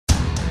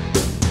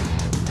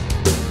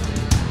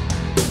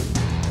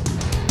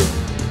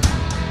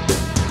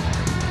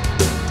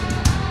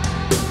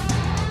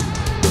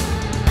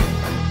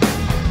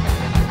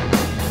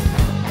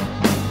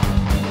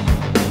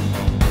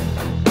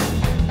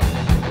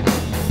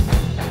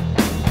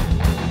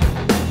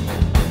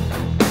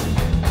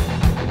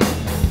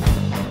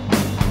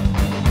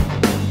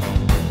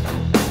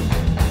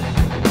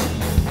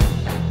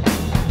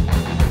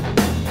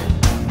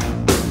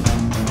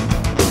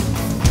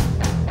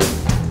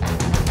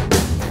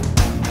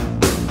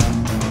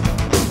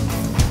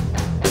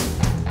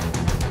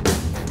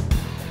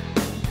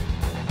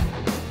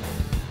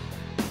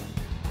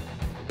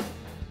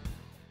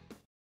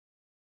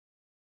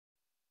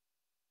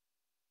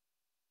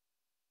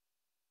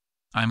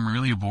I'm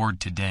really bored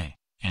today,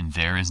 and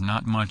there is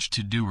not much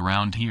to do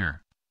around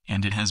here.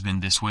 And it has been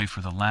this way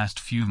for the last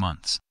few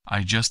months.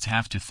 I just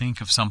have to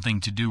think of something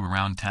to do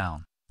around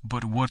town.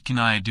 But what can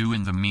I do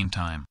in the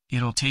meantime?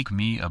 It'll take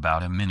me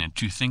about a minute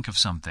to think of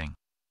something.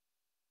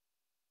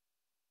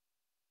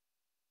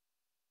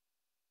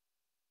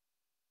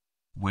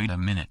 Wait a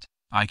minute,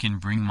 I can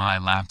bring my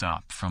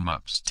laptop from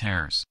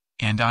upstairs,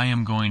 and I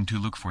am going to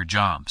look for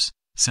jobs,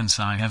 since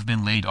I have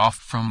been laid off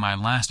from my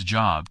last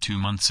job 2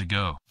 months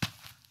ago.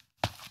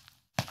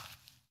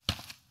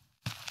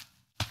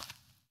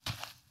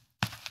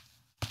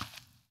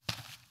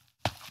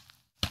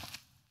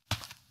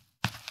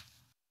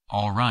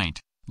 Alright,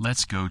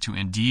 let's go to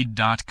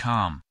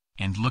Indeed.com,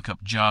 and look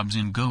up jobs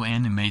in Go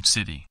Animate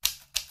City.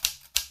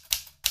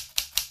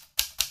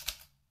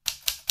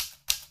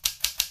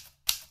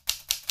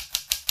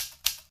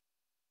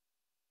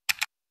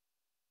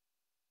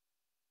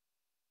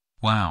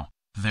 Wow,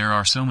 there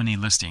are so many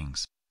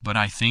listings, but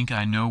I think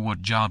I know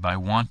what job I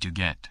want to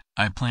get.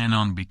 I plan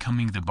on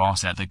becoming the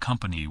boss at the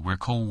company where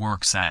Cole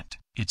works at.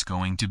 It's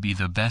going to be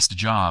the best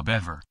job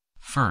ever.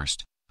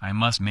 First, I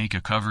must make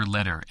a cover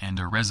letter and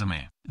a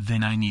resume.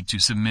 Then I need to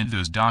submit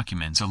those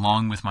documents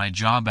along with my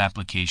job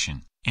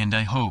application, and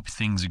I hope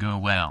things go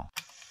well.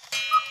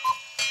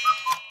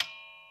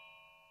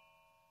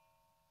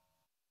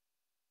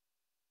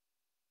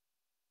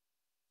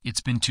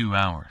 It's been 2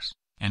 hours,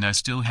 and I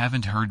still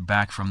haven't heard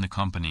back from the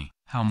company.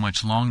 How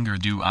much longer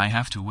do I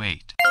have to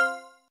wait?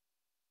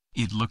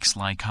 It looks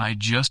like I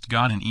just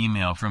got an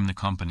email from the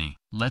company.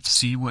 Let's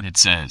see what it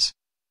says.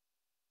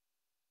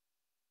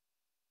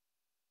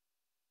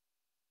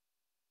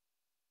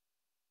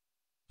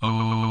 Oh,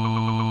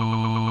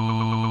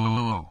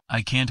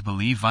 I can't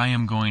believe I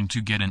am going to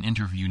get an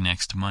interview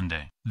next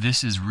Monday.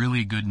 This is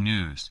really good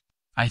news.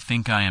 I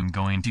think I am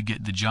going to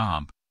get the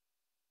job.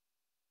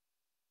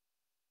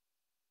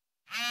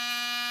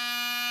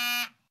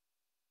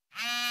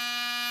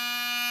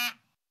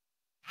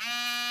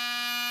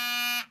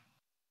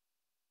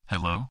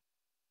 Hello?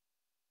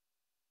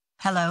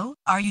 Hello,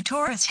 are you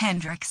Toris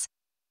Hendricks?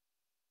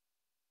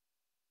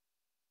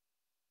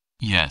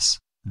 Yes,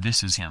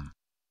 this is him.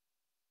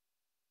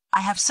 I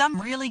have some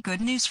really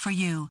good news for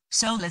you,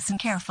 so listen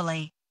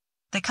carefully.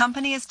 The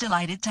company is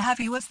delighted to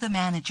have you as the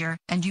manager,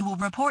 and you will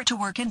report to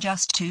work in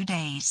just 2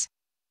 days.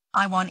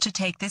 I want to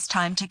take this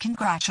time to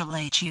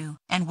congratulate you,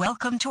 and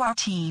welcome to our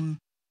team.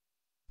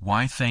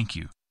 Why, thank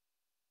you.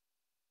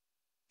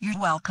 You're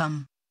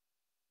welcome.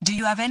 Do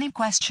you have any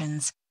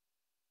questions?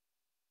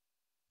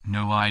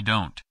 No, I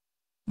don't.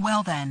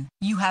 Well then,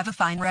 you have a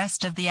fine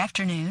rest of the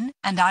afternoon,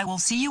 and I will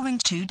see you in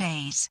 2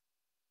 days.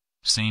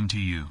 Same to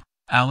you,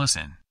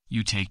 Allison.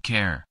 You take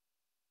care.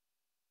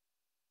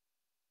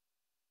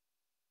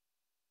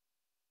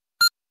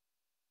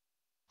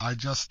 I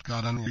just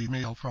got an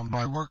email from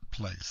my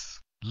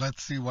workplace.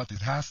 Let's see what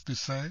it has to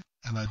say,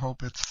 and I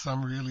hope it's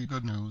some really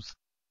good news.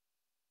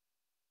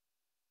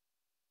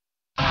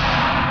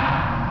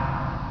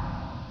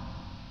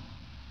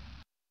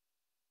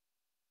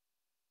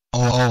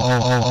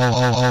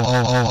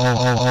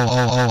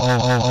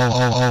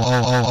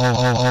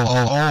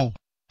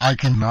 I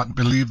cannot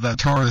believe that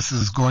Toris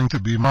is going to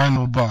be my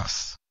new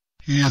boss.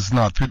 He is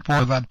not fit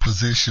for that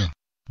position.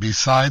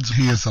 Besides,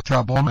 he is a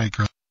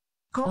troublemaker.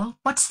 Cole,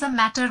 what's the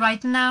matter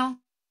right now?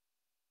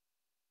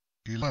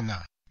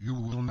 Elena, you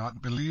will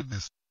not believe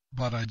this,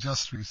 but I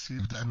just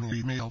received an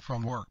email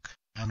from work,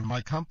 and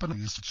my company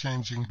is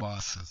changing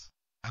bosses.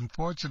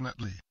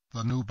 Unfortunately,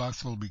 the new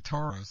boss will be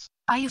Toris.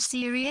 Are you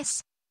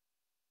serious?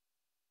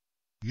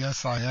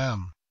 Yes, I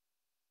am.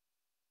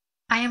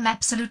 I am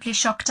absolutely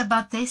shocked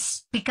about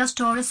this, because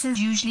Toris is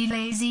usually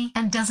lazy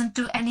and doesn't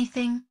do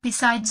anything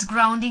besides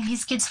grounding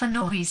his kids for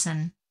no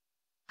reason.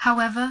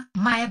 However,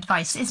 my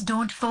advice is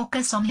don't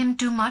focus on him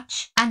too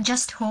much, and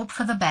just hope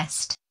for the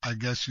best. I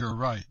guess you're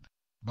right,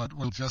 but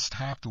we'll just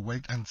have to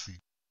wait and see.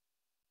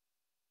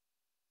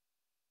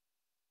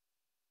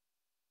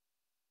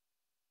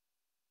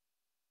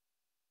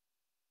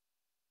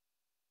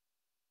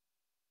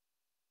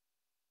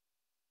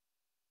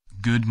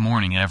 Good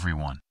morning,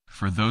 everyone.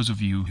 For those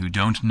of you who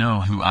don't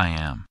know who I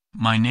am,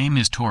 my name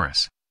is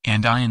Toris,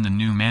 and I am the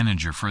new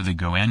manager for the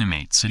Go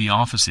Animate City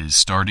offices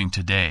starting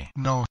today.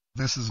 No,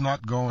 this is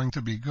not going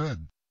to be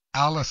good.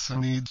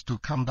 Allison needs to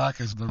come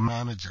back as the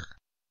manager.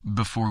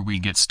 Before we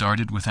get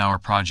started with our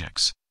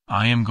projects,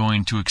 I am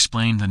going to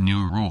explain the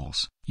new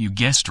rules. You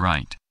guessed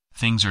right,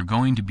 things are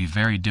going to be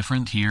very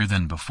different here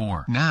than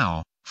before.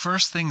 Now,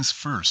 first things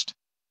first.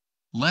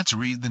 Let's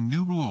read the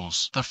new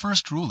rules. The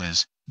first rule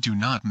is, do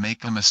not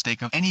make a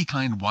mistake of any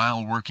kind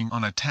while working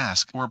on a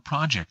task or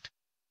project.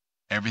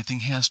 Everything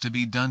has to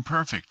be done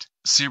perfect.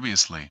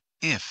 Seriously,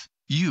 if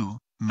you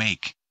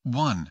make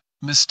one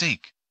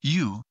mistake,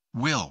 you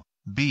will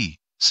be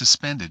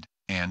suspended,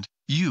 and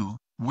you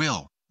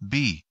will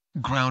be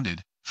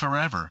grounded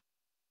forever.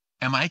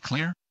 Am I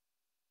clear?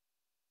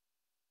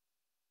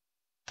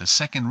 The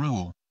second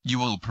rule, you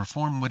will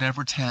perform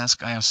whatever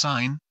task I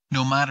assign,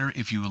 no matter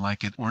if you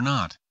like it or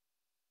not.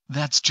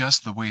 That's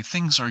just the way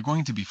things are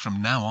going to be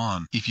from now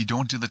on. If you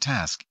don't do the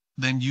task,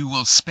 then you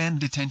will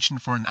spend detention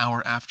for an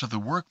hour after the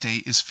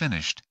workday is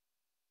finished.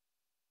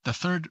 The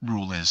third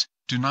rule is,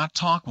 do not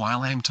talk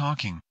while I'm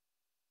talking.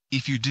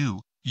 If you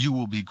do, you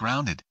will be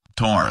grounded.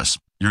 Toris,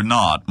 you're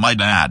not my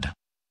dad.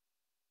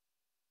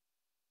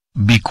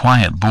 Be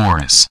quiet,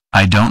 Boris.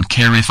 I don't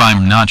care if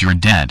I'm not your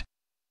dad.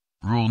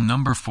 Rule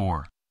number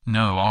 4.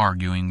 No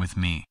arguing with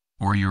me,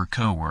 or your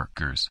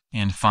coworkers.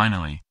 And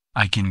finally,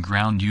 I can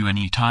ground you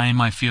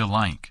anytime I feel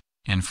like,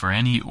 and for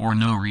any or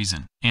no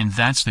reason. And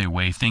that's the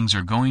way things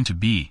are going to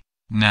be.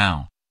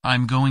 Now,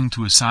 I'm going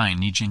to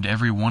assign each and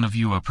every one of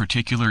you a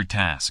particular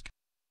task.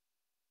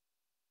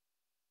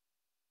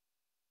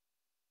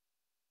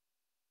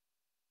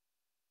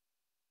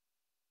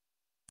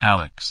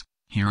 Alex,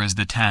 here is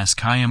the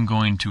task I am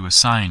going to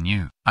assign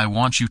you. I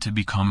want you to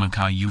become a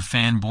Caillou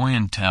fanboy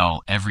and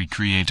tell every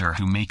creator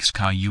who makes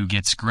Caillou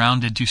gets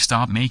grounded to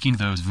stop making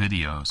those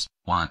videos.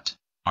 What?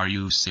 Are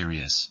you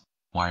serious?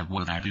 Why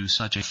would I do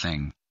such a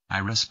thing? I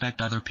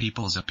respect other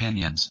people's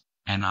opinions,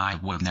 and I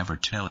would never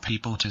tell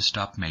people to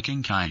stop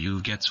making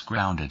Caillou gets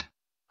grounded.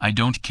 I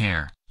don't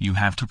care. You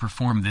have to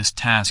perform this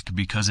task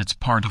because it's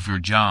part of your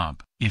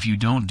job. If you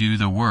don't do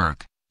the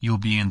work, you'll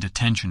be in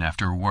detention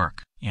after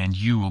work, and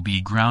you will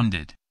be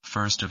grounded.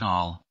 First of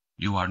all,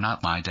 you are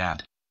not my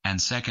dad, and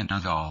second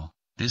of all,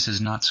 this is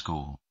not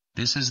school.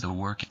 This is the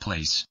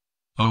workplace.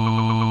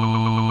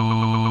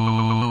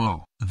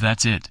 Oh,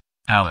 that's it.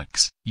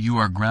 Alex, you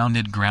are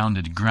grounded for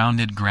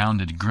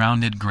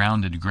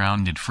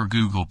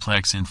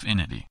Googleplex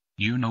Infinity.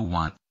 You know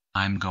what?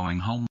 I'm going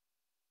home.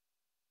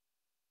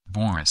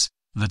 Boris,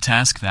 the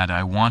task that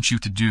I want you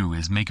to do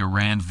is make a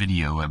rant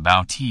video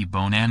about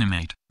T-Bone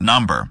Animate.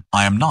 I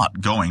am not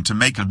going to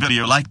make a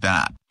video like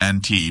that,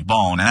 and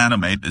T-Bone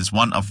Animate is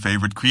one of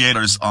favorite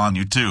creators on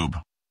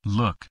YouTube.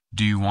 Look,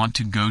 do you want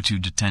to go to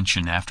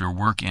detention after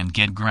work and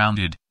get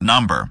grounded?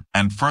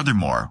 And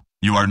furthermore,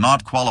 you are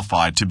not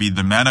qualified to be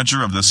the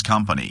manager of this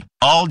company.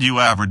 All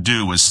you ever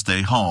do is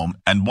stay home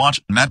and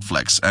watch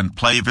Netflix and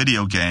play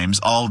video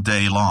games all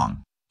day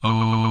long.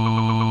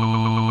 Oh,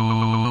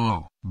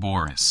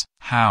 Boris,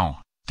 how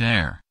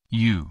dare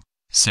you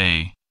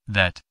say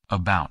that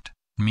about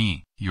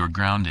me? You're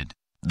grounded.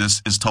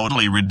 This is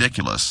totally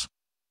ridiculous.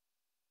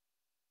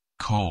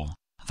 Cole,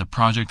 the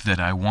project that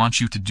I want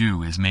you to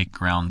do is make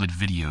grounded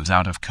videos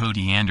out of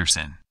Cody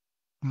Anderson.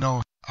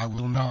 No, I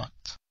will not.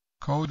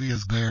 Cody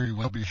is very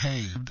well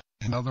behaved.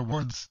 In other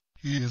words,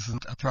 he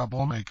isn't a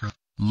troublemaker.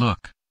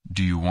 Look,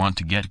 do you want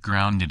to get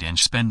grounded and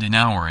spend an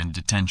hour in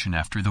detention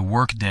after the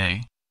work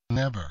day?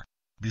 Never.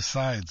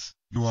 Besides,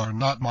 you are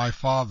not my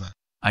father.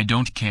 I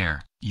don't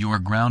care. You are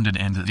grounded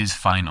and it is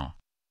final.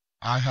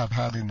 I have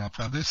had enough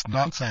of this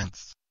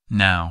nonsense.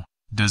 Now,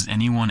 does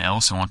anyone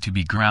else want to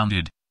be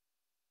grounded?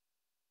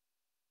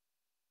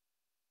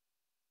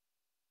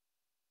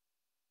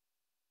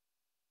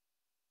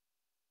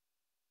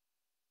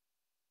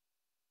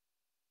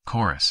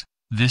 Coris,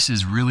 this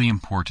is really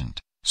important,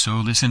 so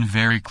listen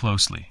very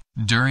closely.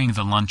 During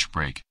the lunch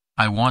break,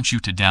 I want you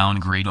to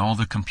downgrade all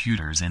the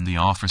computers in the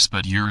office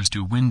but yours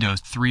to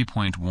Windows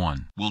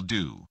 3.1. Will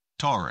do,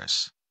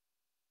 Toris.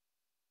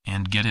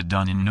 And get it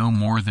done in no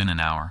more than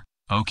an hour,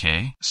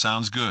 okay?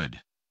 Sounds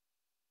good.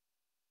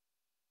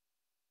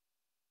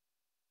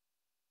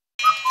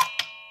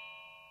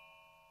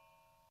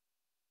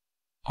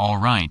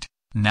 Alright,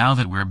 now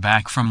that we're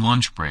back from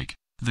lunch break,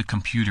 the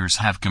computers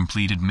have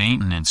completed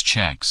maintenance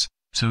checks,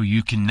 so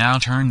you can now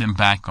turn them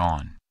back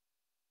on.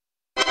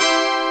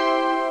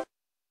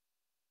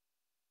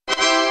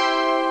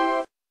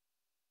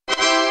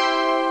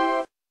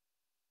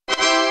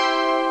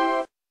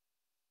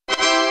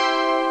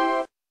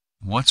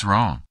 What's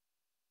wrong?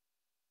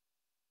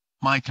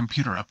 My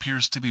computer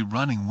appears to be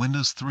running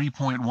Windows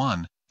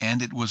 3.1,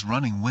 and it was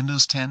running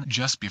Windows 10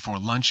 just before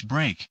lunch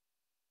break.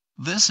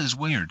 This is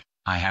weird.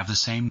 I have the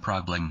same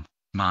problem.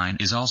 Mine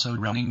is also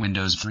running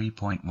Windows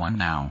 3.1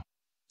 now.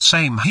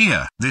 Same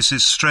here. This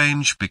is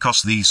strange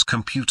because these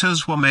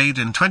computers were made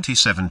in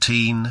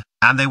 2017,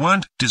 and they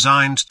weren't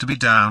designed to be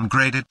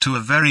downgraded to a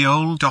very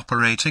old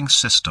operating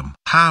system.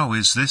 How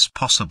is this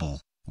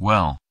possible?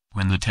 Well,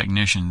 when the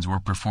technicians were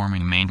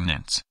performing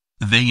maintenance,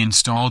 they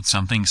installed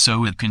something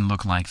so it can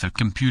look like the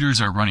computers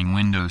are running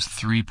Windows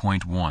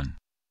 3.1.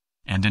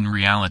 And in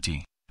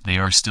reality, they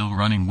are still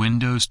running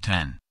Windows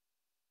 10.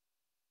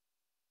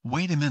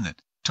 Wait a minute,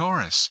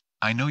 Toris,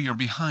 I know you're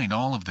behind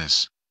all of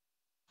this.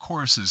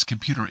 Coris's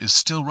computer is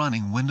still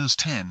running Windows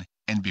 10,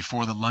 and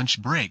before the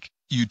lunch break,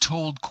 you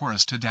told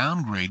Coris to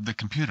downgrade the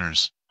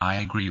computers. I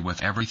agree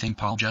with everything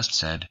Paul just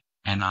said,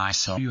 and I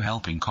saw you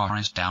helping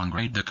Coris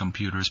downgrade the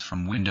computers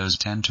from Windows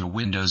 10 to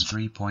Windows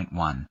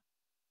 3.1.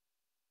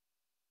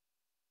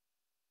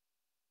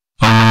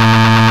 Oh,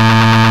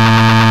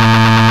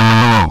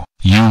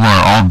 you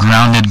are all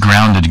grounded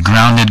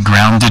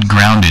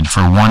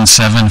for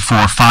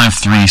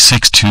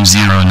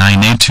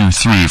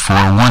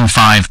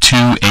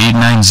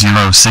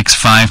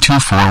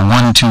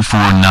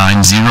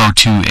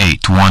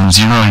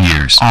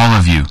years. All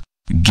of you,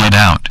 get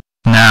out,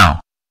 now.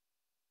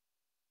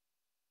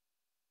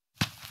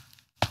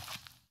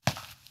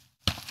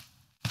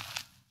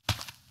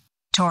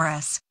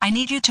 Toris, I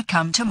need you to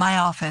come to my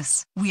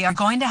office. We are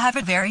going to have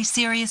a very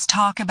serious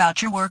talk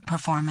about your work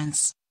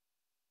performance.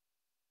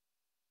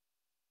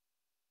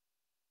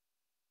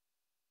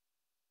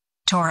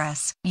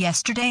 Toris,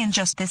 yesterday and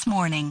just this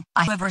morning,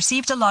 I have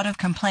received a lot of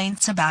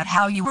complaints about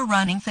how you were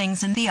running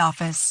things in the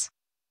office.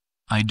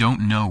 I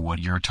don't know what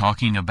you're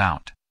talking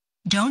about.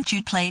 Don't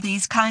you play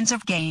these kinds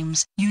of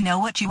games? You know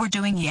what you were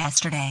doing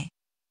yesterday.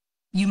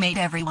 You made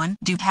everyone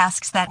do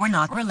tasks that were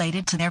not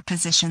related to their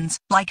positions,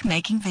 like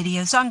making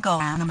videos on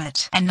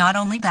GoAnimate. And not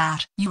only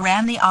that, you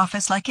ran the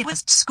office like it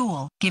was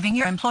school, giving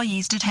your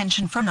employees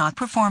detention for not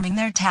performing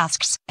their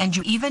tasks, and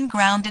you even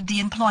grounded the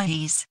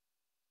employees.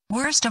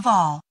 Worst of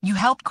all, you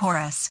helped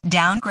Coris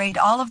downgrade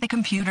all of the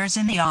computers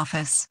in the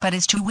office, but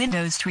is to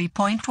Windows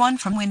 3.1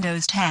 from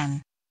Windows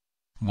 10.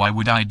 Why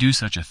would I do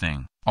such a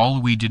thing?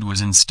 All we did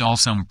was install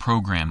some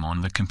program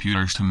on the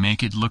computers to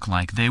make it look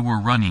like they were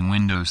running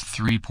Windows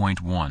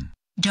 3.1.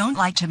 Don't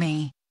lie to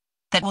me.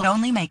 That will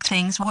only make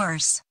things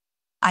worse.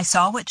 I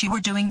saw what you were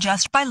doing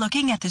just by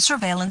looking at the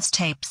surveillance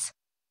tapes.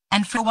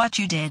 And for what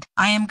you did,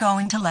 I am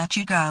going to let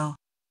you go.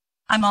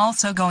 I'm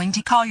also going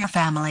to call your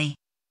family.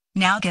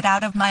 Now get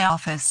out of my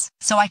office,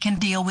 so I can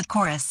deal with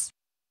Coris.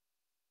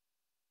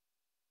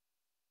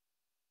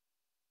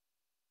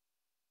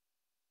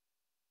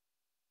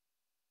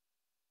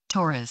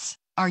 Toris,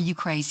 are you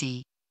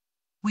crazy?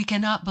 We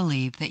cannot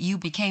believe that you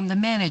became the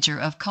manager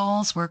of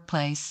Cole's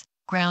workplace,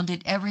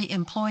 grounded every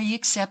employee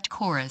except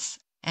Coris,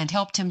 and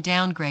helped him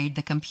downgrade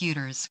the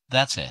computers.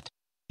 That's it.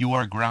 You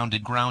are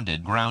grounded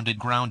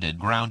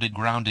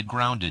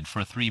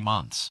for 3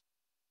 months.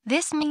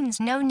 This means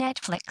no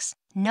Netflix,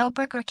 no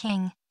Burger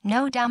King,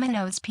 no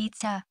Domino's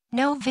Pizza,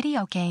 no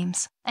video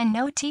games, and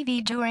no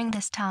TV during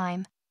this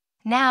time.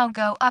 Now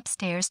go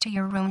upstairs to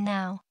your room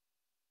now.